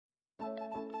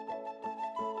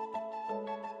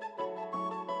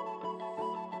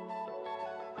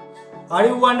Are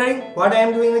you wondering what I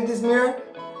am doing with this mirror?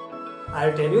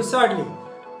 I'll tell you shortly.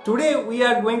 Today we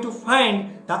are going to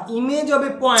find the image of a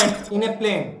point in a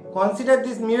plane. Consider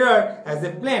this mirror as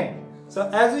a plane. So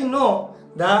as we know,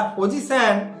 the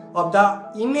position of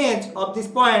the image of this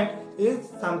point is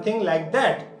something like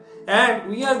that. And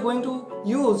we are going to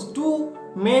use two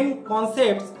main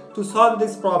concepts to solve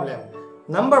this problem.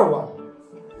 Number one,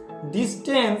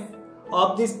 distance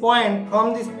of this point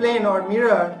from this plane or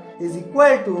mirror is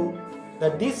equal to the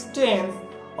distance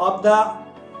of the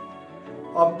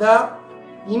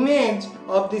image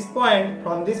of this point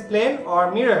from this plane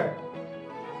or mirror.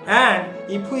 And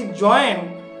if we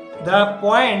join the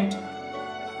point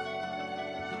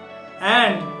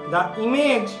and the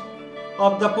image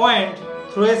of the point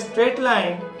through a straight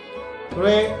line,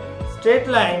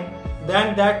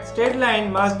 then that straight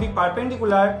line must be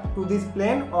perpendicular to this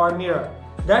plane or mirror.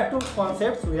 That two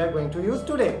concepts we are going to use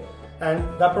today. And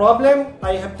the problem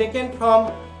I have taken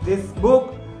from this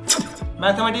book,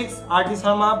 Mathematics R.T.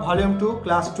 Sharma, Volume 2,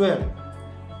 Class 12.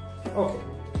 Okay,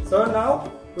 so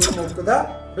now we will move to the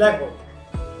blackboard.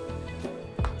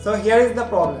 So here is the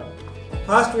problem.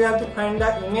 First we have to find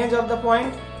the image of the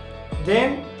point,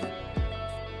 then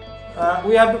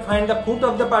we have to find the foot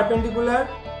of the perpendicular.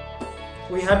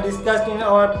 We have discussed in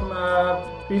our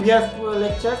previous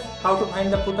lectures how to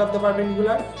find the foot of the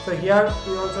perpendicular. So here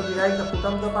we also derive the foot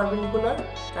of the perpendicular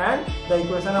and the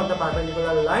equation of the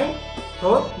perpendicular line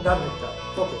through the vector.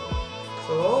 Okay,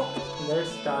 so let's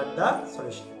start the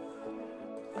solution.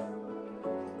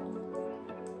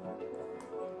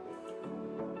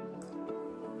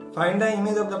 Find the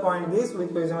image of the point this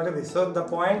with position this. So the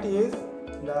point is,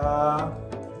 the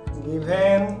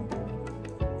given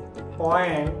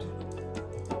point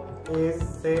is,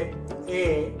 say,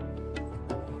 A.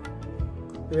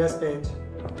 Previous page.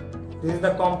 This is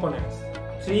the components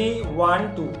 3,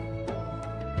 1, 2.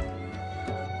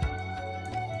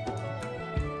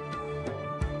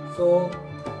 So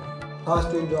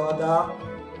first we draw the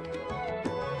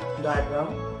diagram.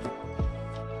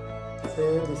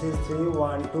 Say this is 3,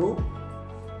 1, 2,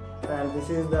 and this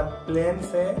is the plane,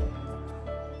 say.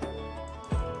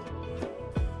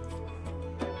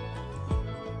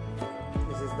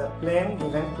 This is the plane,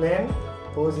 given plane,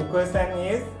 whose equation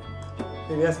is,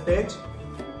 previous page,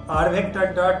 r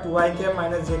vector dot 2ik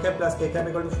minus jk plus kk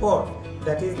equal to 4.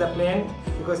 That is the plane,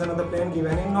 equation of the plane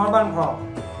given in normal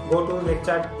form. Go to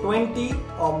lecture 20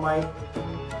 of my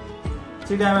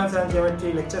 3-dimensional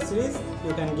geometry lecture series,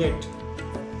 you can get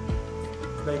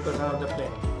the equation of the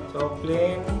plane. So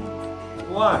plane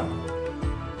 1,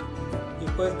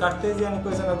 Cartesian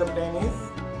equation of the plane is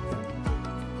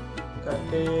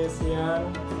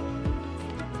Cartesian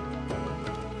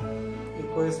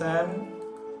equation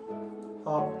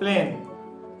of plane.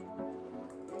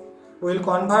 We will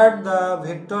convert the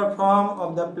vector form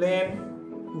of the plane,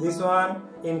 this one,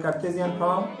 in Cartesian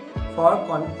form for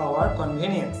our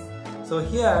convenience. So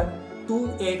here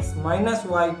 2x minus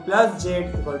y plus z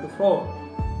equal to 4.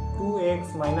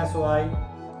 2x minus y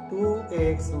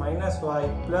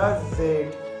plus z,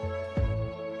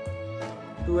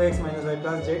 2x minus y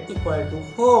plus z equal to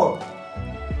 4.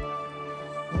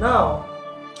 Now,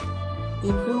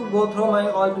 if you go through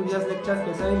my all previous lectures,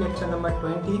 especially lecture number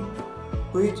 20,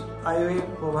 which I will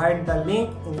provide the link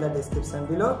in the description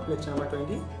below, lecture number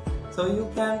 20. So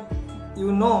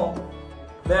you know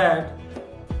that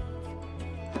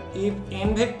if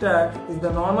n vector is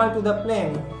the normal to the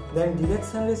plane, then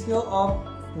direction ratio of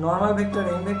normal vector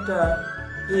n vector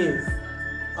is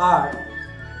r.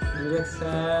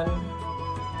 Direction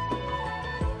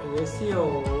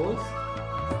ratios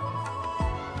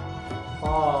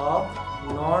of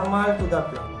normal to the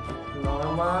plane.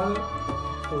 Normal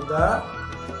to the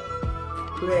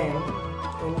plane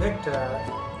n vector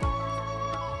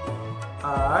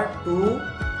are 2,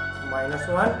 minus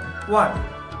 1,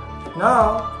 1.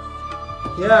 Now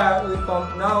here we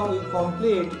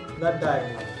complete the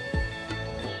diagram.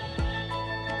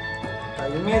 The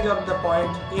image of the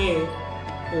point A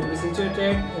will be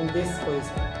situated in this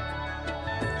position,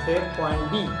 say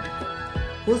point B,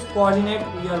 whose coordinate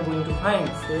we are going to find.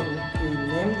 Say we will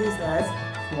name this as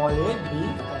small a, B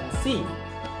and C.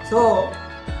 So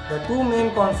the two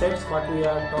main concepts what we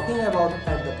are talking about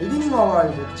at the beginning of our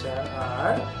lecture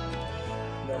are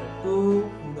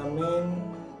the main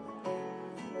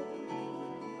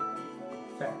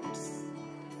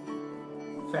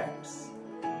facts.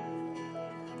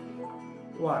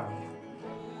 1.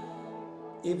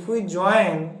 If we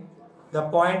join the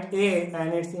point A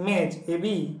and its image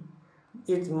AB,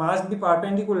 it must be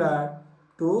perpendicular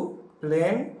to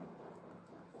plane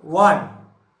 1.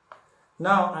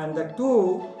 Now, and the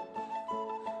 2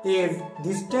 is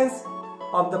distance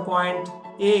of the point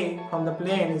A from the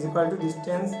plane is equal to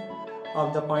distance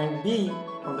of the point B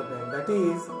from the plane. That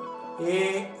is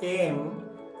AM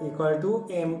equal to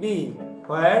MB,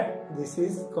 where this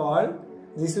is called,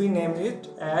 this we name it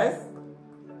as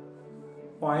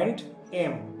point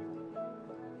M.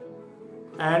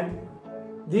 And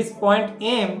this point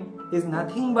M is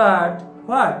nothing but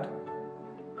what?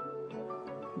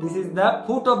 This is the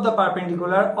foot of the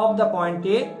perpendicular of the point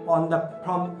A on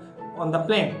the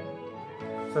plane.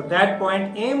 So that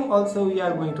point M also we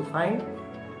are going to find.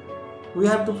 We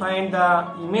have to find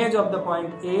the image of the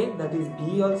point A, that is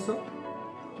B also.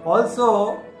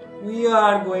 Also we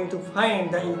are going to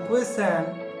find the equation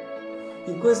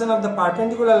of the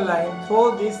perpendicular line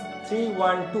through this 3,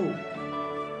 1, 2.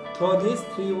 Through this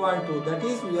 3, 1, 2. That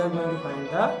is, we are going to find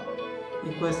the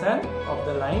equation of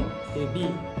the line AB.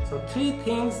 So 3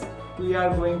 things we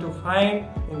are going to find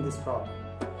in this problem.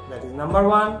 That is, number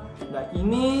 1, the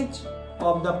image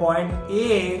of the point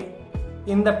A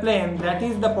in the plane, that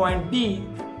is the point B,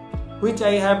 which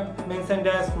I have mentioned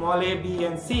as small a, B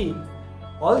and C.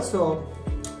 Also,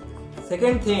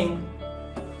 second thing,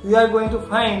 we are going to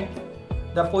find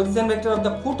the position vector of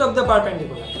the foot of the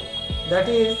perpendicular, that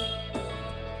is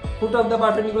foot of the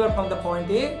perpendicular from the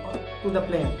point A to the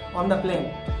plane, on the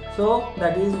plane. So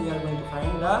that is, we are going to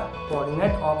find the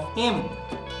coordinate of M.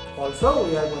 Also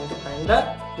we are going to find the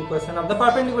equation of the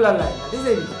perpendicular line, that is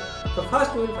AB. So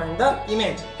first we will find the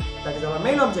image, that is our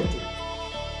main objective.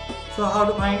 So how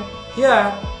to find?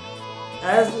 Here,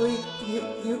 as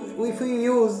if we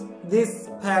use this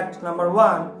fact number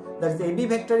 1, that is AB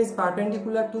vector is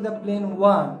perpendicular to the plane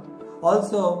 1.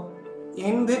 Also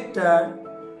N vector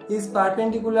is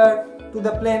perpendicular to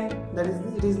the plane, that is,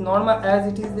 it is normal, as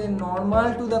it is a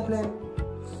normal to the plane.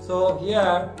 So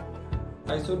here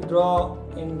I should draw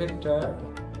N vector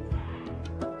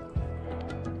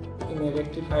in a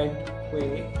rectified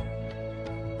way,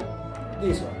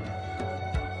 this one.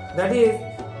 That is,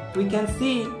 we can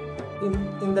see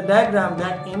in the diagram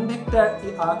that N vector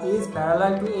is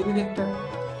parallel to AB vector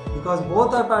because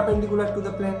both are perpendicular to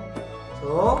the plane.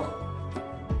 So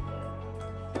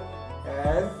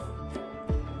as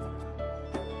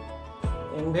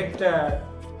N vector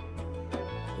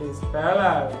is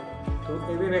parallel to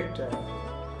AB vector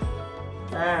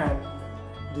and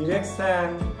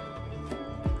direction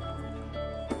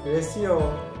ratio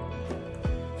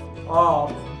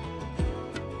of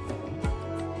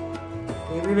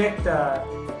AB vector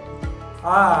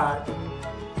are,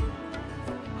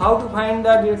 how to find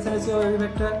the direction ratio of AB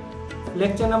vector?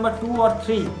 Lecture number 2 or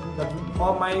 3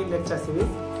 of my lecture series,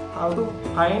 how to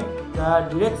find the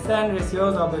direction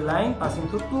ratios of a line passing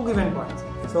through 2 given points.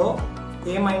 So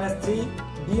A minus 3,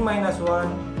 B minus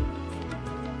 1,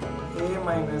 A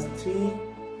minus 3,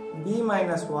 B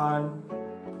minus 1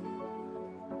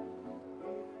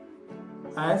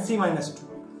 and C minus 2.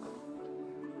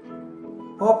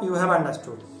 Hope you have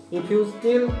understood. If you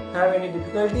still have any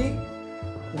difficulty,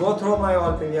 go through my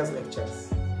all previous lectures.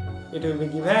 It will be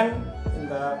given in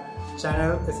the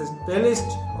channel playlist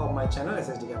of my channel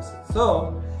SSD Capsule.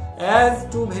 So, as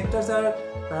two vectors are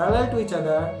parallel to each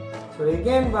other, so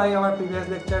again by our previous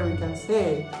lecture we can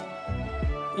say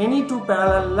any two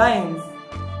parallel lines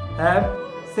have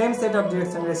same set of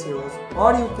direction ratios,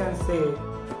 or you can say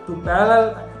two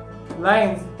parallel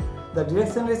lines, the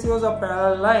direction ratios of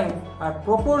parallel lines are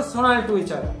proportional to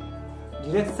each other.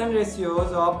 Direction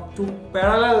ratios of two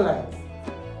parallel lines.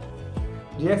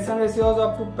 Direction ratios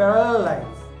of two parallel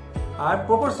lines are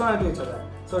proportional to each other.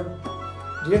 So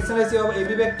direction ratio of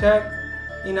AB vector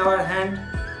in our hand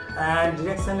and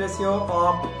direction ratio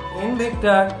of N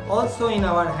vector also in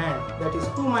our hand, that is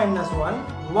 2 minus 1,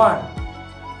 1.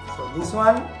 So this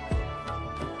one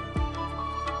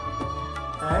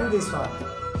and this one.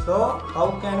 So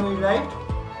how can we write?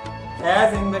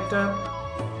 As N vector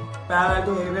parallel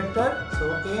to A vector, so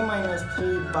A minus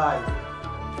 3 by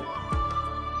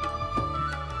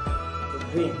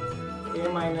green, A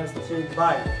minus 3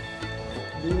 by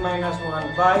B minus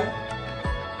 1 by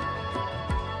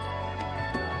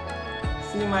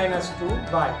C minus 2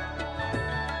 by.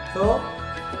 So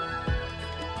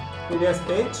previous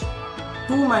page,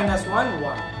 2 minus 1,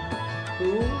 1,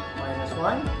 2 minus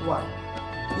 1, 1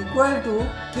 equal to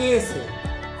K say,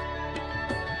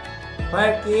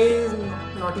 where K is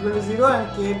not equal to 0 and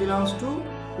K belongs to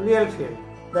real field,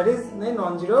 that is the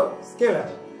non-zero scalar.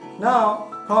 Now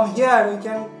from here we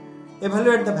can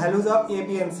evaluate the values of A,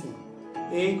 B and C.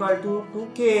 A equal to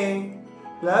 2K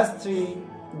plus 3,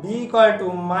 B equal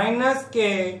to minus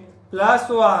K plus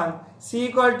 1, C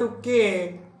equal to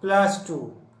K plus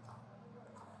 2.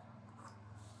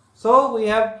 So we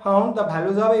have found the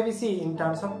values of ABC in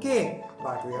terms of K,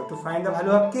 but we have to find the value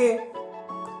of K.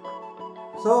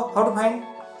 So how to find?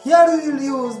 Here we will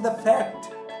use the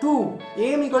fact 2,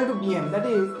 AM equal to BM, that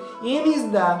is AM is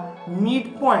the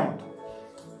midpoint.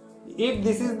 If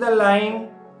this is the line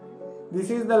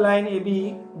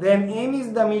AB, then AM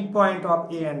is the midpoint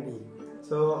of A and B.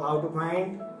 So how to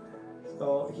find?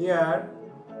 So here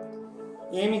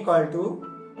AM equal to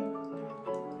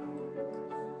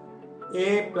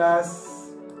A plus,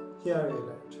 here we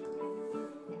write.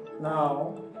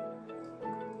 Now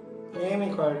AM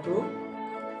equal to,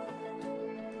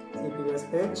 see previous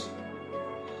page,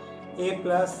 A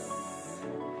plus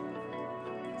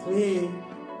 3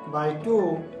 by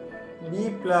 2, B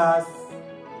plus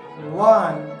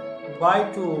 1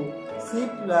 by 2, C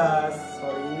plus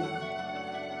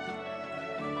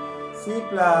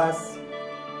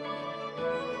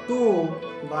 2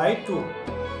 by 2.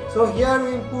 So here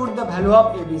we will put the value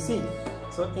of ABC.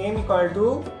 So AM equal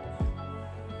to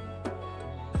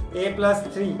A plus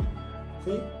 3.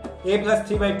 See, A plus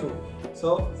 3 by 2.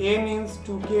 So A means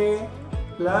 2K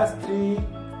plus 3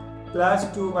 plus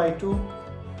 2 by 2.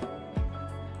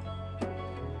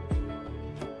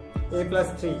 A plus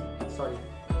 3, sorry,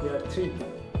 here 3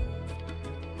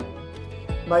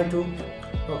 by 2.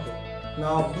 Okay.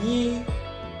 Now B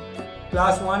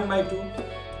plus 1 by 2.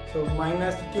 So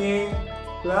minus K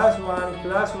plus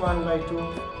 1 by 2.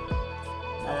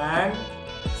 And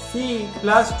C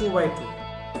plus 2 by 2.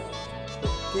 So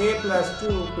K plus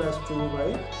 2 by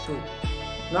 2.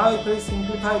 Now if we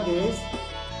simplify this,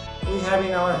 we have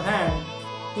in our hand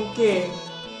 2K.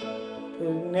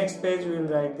 Next page we will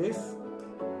write this.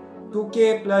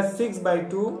 2K plus 6 by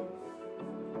 2,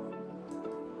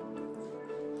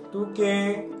 2K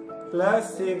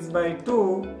plus 6 by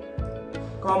 2,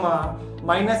 comma,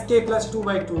 minus K plus 2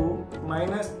 by 2,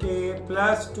 minus K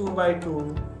plus 2 by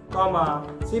 2, comma,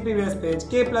 see previous page,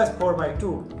 K plus 4 by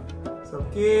 2. So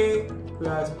K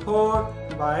plus 4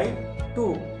 by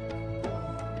 2.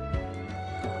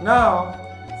 Now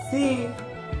see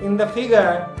in the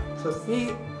figure, so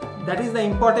see, that is the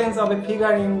importance of a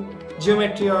figure in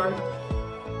geometry, or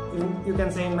you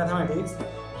can say in mathematics.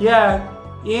 Here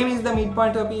AM is the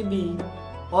midpoint of AB.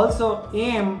 Also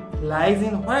AM lies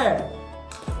in where?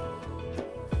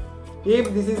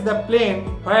 If this is the plane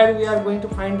where we are going to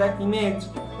find the image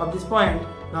of this point,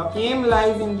 now AM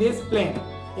lies in this plane.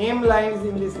 AM lies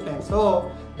in this plane.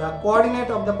 So the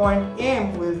coordinate of the point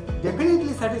M will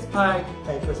definitely satisfy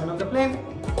the equation of the plane.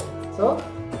 So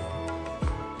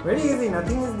very easy,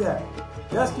 nothing is there.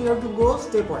 Just you have to go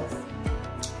stepwise.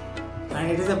 And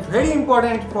it is a very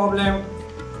important problem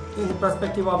in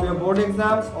perspective of your board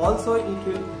exams. Also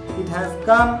it has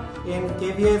come in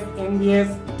KVS,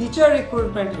 NBS teacher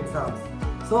recruitment exams.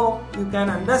 So you can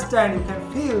understand, you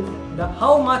can feel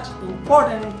how much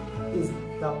important is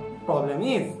the problem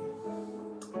is.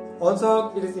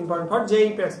 Also it is important for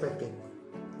JEE perspective.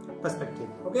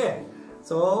 Okay.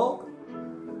 So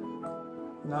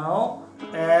now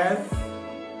as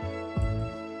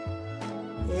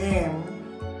M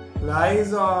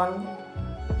lies on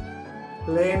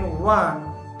plane 1,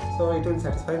 so it will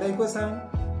satisfy the equation.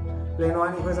 Plane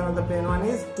 1, equation of the plane 1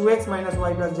 is 2x minus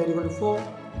y plus z equal to 4.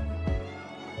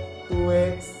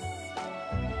 2x,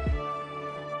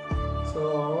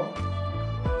 so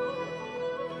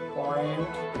point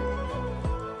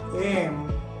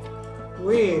M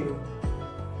will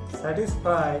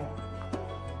satisfy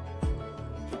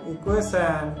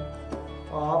equation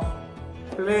of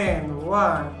plane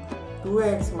 1,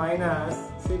 2x minus,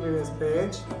 see previous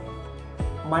page,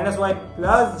 minus y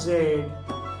plus z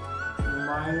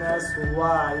minus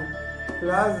y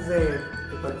plus z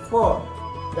equal to 4.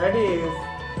 That is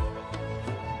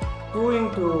 2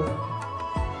 into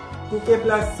 2k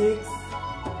plus 6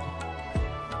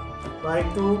 by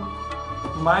 2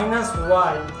 minus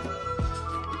y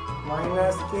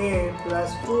minus k plus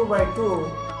 2 by 2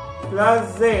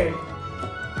 plus z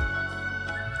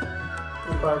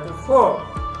equal to 4,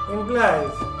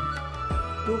 implies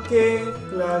 2k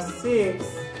plus 6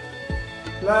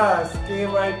 plus k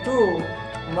by 2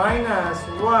 minus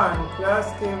 1 plus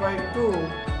k by 2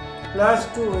 plus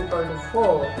 2 equal to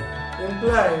 4,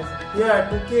 implies here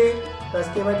 2k plus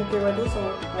k by 2, so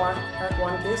 1 at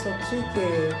 1k, so 3k,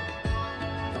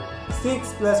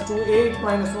 6 plus 2, 8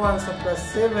 minus 1, so plus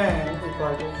 7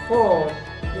 equal to 4,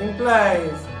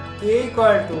 implies k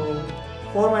equal to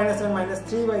 4 minus 1 minus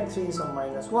 3 by 3, so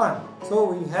minus 1.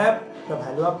 So we have the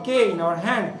value of k in our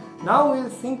hand. Now we will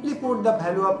simply put the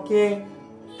value of k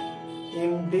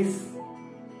in this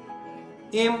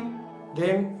M,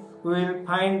 then we will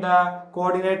find the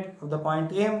coordinate of the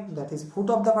point M, that is foot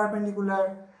of the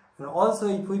perpendicular, and also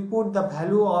if we put the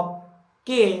value of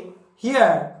k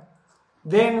here,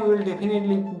 then we will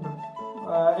definitely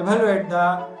evaluate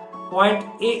the point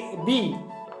B.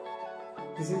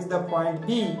 This is the point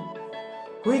B,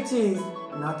 which is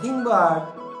nothing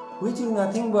but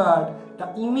the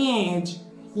image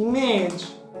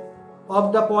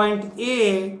of the point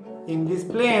A in this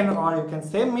plane, or you can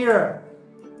say mirror.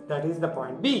 That is the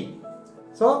point B.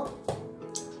 So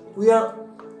we are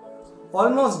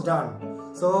almost done.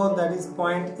 So that is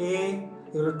point A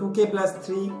equal to 2k plus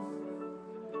 3,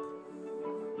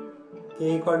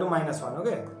 k equal to minus 1.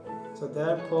 Okay. So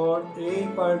therefore A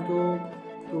equal to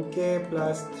 2k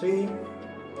plus 3.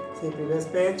 See previous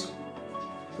page.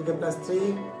 2k plus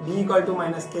 3. B equal to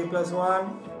minus k plus 1.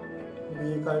 B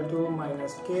equal to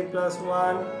minus k plus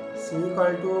 1. C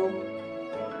equal to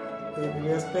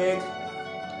previous page.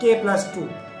 K plus 2.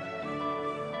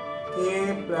 K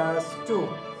plus 2.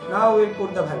 Now we will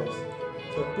put the values.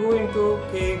 So 2 into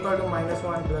k equal to minus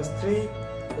 1 plus 3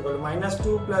 equal to minus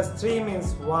 2 plus 3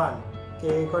 means 1.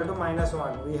 K equal to minus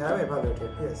 1. We have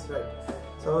evaluated. Yes, right.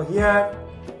 So here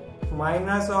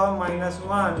minus of minus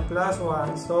 1 plus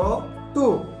 1. So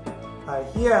 2.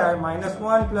 Here minus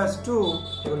 1 plus 2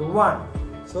 equal to 1.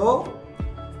 So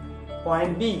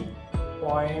point B.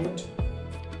 Point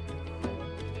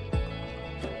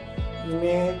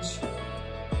image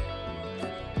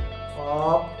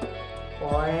of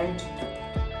point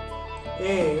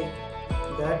A,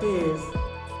 that is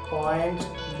point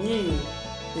B,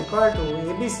 equal to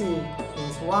ABC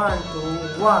is 1 to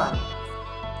 1.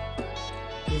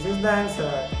 This is the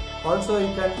answer. Also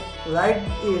you can write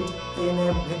it in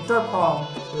a vector form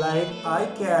like I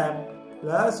cap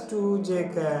plus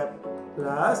 2j cap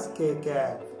plus k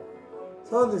cap.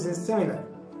 So this is similar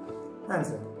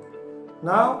answer.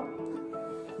 Now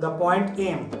the point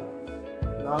M.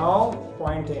 Now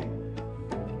point M.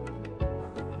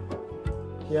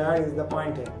 Here is the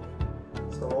point M.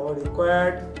 So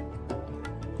required.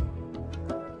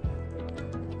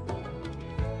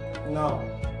 Now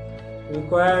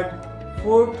required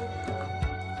foot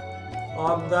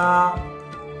of the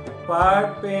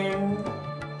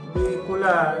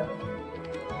perpendicular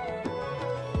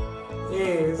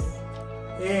is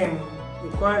M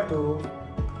equal to,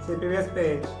 see previous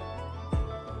page,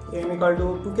 M equal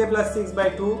to 2k plus 6 by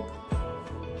 2,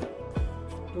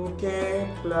 2k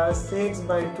plus 6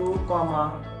 by 2,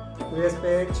 comma, previous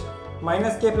page,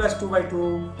 minus k plus 2 by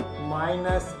 2,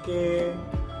 minus k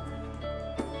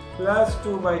plus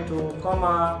 2 by 2,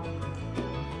 comma,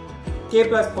 k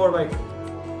plus 4 by 2,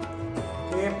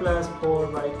 k plus 4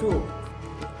 by 2.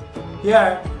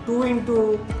 Here 2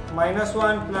 into minus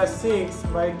 1 plus 6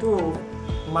 by 2,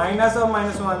 minus of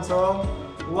minus 1, so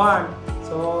 1.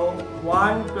 So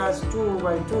 1 plus 2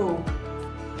 by 2,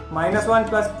 minus 1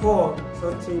 plus 4,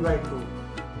 so 3 by 2,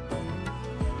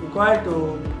 equal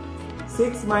to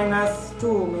 6 minus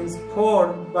 2 means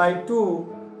 4 by 2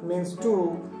 means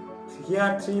 2,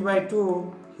 here 3 by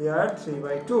 2, here 3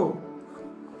 by 2.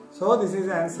 So this is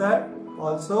answer.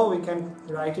 Also we can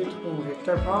write it in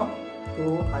vector form,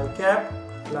 2 I cap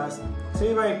plus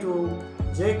 3 by 2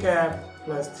 j cap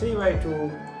plus 3 by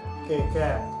 2 k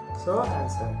cap. So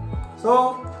answer.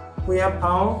 So we have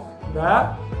found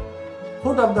the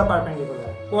foot of the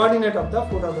perpendicular, coordinate of the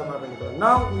foot of the perpendicular.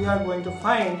 Now we are going to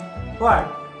find what?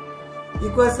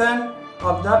 Equation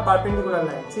of the perpendicular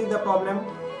line. See the problem.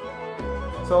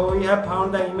 So we have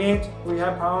found the image, we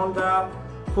have found the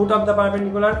foot of the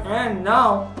perpendicular, and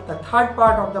now the third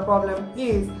part of the problem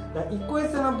is the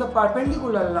equation of the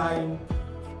perpendicular line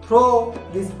through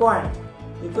this point.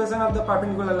 Equation of the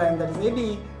perpendicular line, that is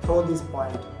AB, through this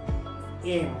point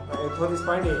M, through this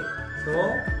point A. So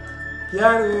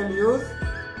here we will use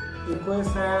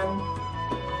equation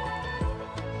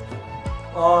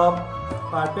of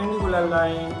perpendicular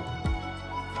line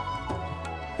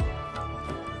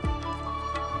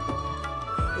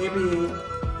AB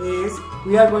is,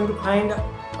 we are going to find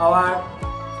our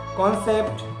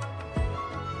concept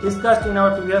discussed in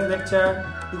our previous lecture,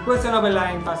 equation of a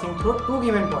line passing through two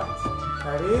given points,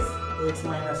 that is x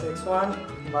minus x1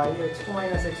 by x2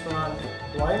 minus x1,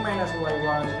 y minus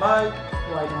y1 by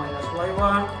y2 minus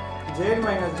y1, z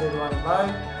minus z1 by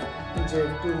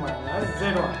z2 minus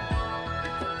z1.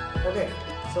 Okay,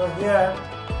 so here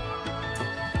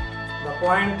the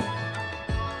point,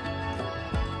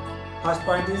 first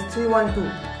point is 3, 1,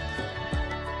 2.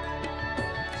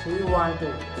 3, 1,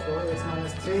 2. So x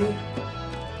minus 3,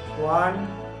 1,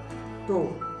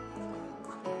 2.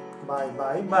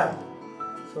 Bye.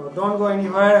 So don't go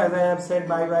anywhere, as I have said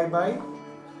bye.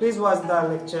 Please watch the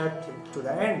lecture to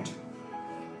the end.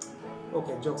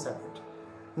 Okay, jokes apart.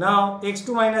 Now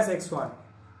x2 minus x1.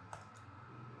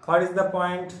 What is the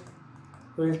point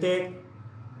we will take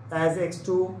as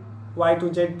x2,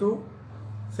 y2, z2?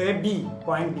 Say B,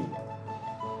 point B.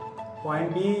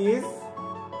 Point B is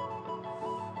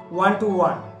 1 to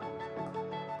 1.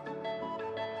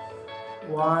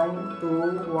 1 to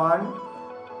 1,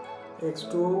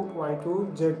 x2,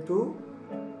 y2, z2,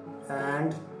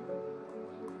 and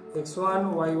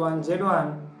x1, y1,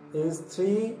 z1 is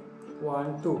 3,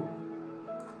 1, 2.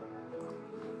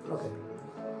 Okay.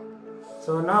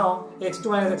 So now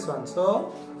x2 minus x1.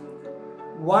 So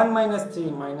 1 minus 3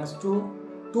 minus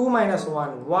 2, 2 minus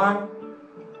 1, 1,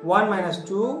 1 minus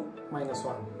 2 minus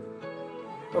 1.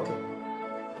 Okay.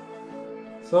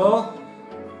 So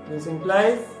this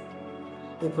implies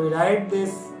if we write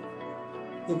this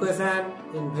equation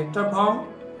in vector form,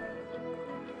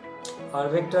 our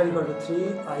vector equal to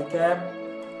 3 I cap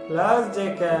plus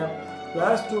j cap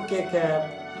plus 2k cap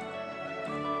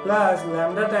plus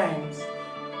lambda times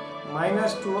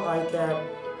minus 2 I cap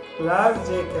plus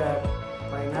j cap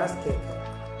minus k cap.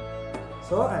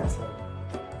 So answer.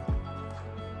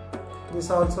 This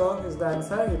also is the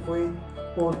answer if we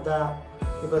put the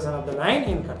equation of the line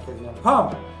in Cartesian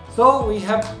form. So we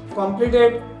have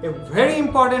completed a very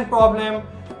important problem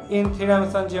in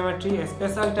three-dimensional geometry, a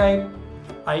special type.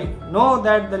 I know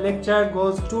that the lecture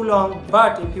goes too long,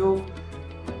 but if you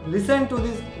listen to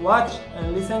this, watch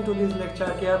and listen to this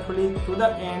lecture carefully to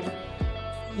the end,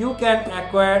 you can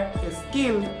acquire a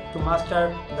skill to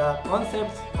master the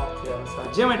concepts of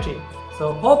three-dimensional geometry.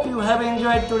 So hope you have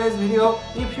enjoyed today's video.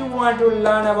 If you want to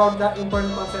learn about the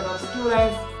important concept of skew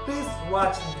lines, please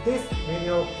watch this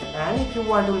video, and if you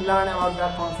want to learn about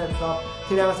the concepts of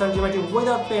three-dimensional geometry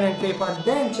without pen and paper,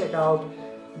 then check out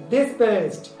this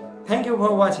playlist. Thank you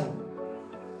for watching.